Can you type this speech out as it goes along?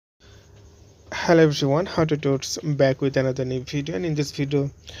Hello everyone, how to Totes back with another new video, and in this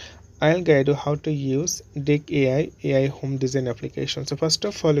video I'll guide you how to use DecAi AI home design application. So first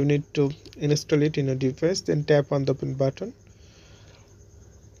of all, you need to install it in your device, then tap on the open button.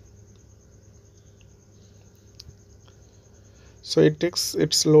 So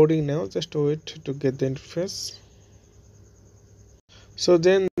it's loading now, just wait to get the interface. So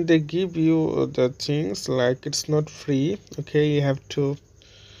then they give you the things like it's not free, okay, you have to,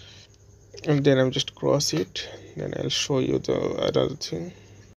 and then I'm just cross it, then I'll show you the other thing.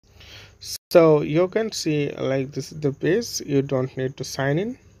 So you can see like this is the base, you don't need to sign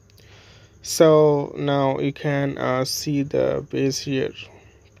in. So now you can see the base here,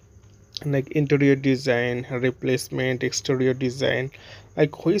 like interior design, replacement, exterior design,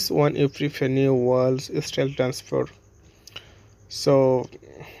 like which one you prefer, new walls, style transfer. So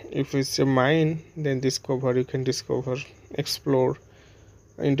if it's a mine, then discover, you can discover, explore,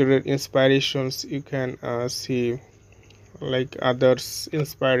 interior inspirations, you can see like others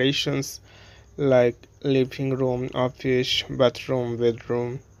inspirations like living room, office, bathroom,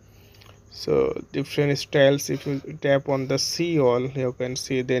 bedroom. So different styles, if you tap on the see all, you can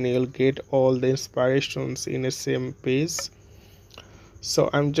see, then you'll get all the inspirations in the same page. So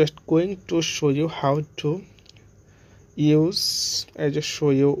I'm just going to show you how to use. I just show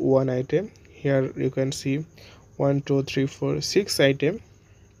you one item here. You can see 1 2 3 4 6 item.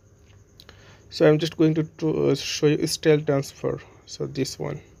 So I'm just going to show you style transfer. So this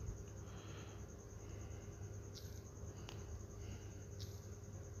one,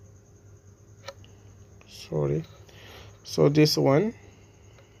 sorry, so this one,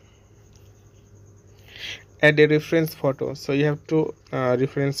 add a reference photo. So you have to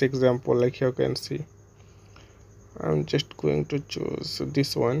reference example, like you can see, I'm just going to choose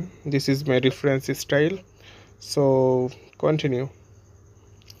this one. This is my reference style. So continue.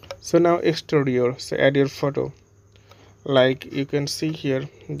 So now exterior, so add your photo, like you can see here,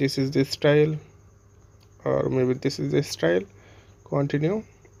 this is the style, or maybe this is the style. Continue.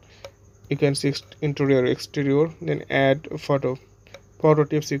 You can see interior, exterior, then add photo. Photo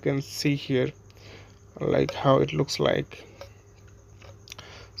tips, you can see here like how it looks like.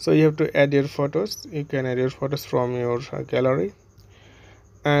 So you have to add your photos. You can add your photos from your gallery.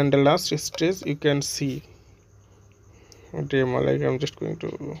 And the last stage, you can see demo, like I'm just going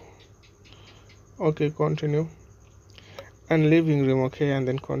to, okay, continue, and living room, okay, and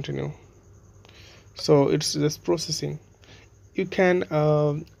then continue. So it's just processing. You can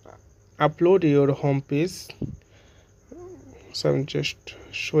upload your home page. So I'm just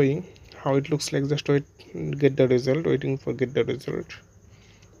showing how it looks like. Just wait, get the result, waiting for get the result.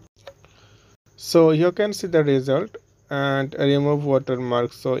 So you can see the result and remove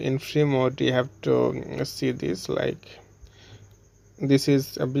watermark. So in free mode you have to see this, like this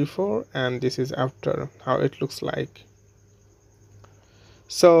is before and this is after, how it looks like.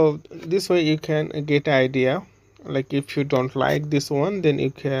 So this way you can get idea, like if you don't like this one, then you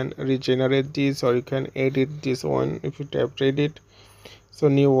can regenerate this, or you can edit this one. If you tap edit, so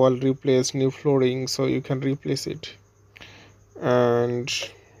new wall replace, new flooring, so you can replace it. And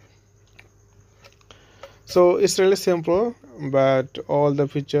so it's really simple, but all the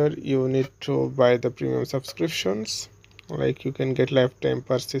feature you need to buy the premium subscriptions, like you can get lifetime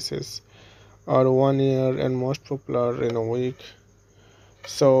purchases or 1 year, and most popular in a week.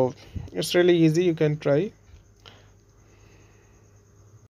 So it's really easy, you can try.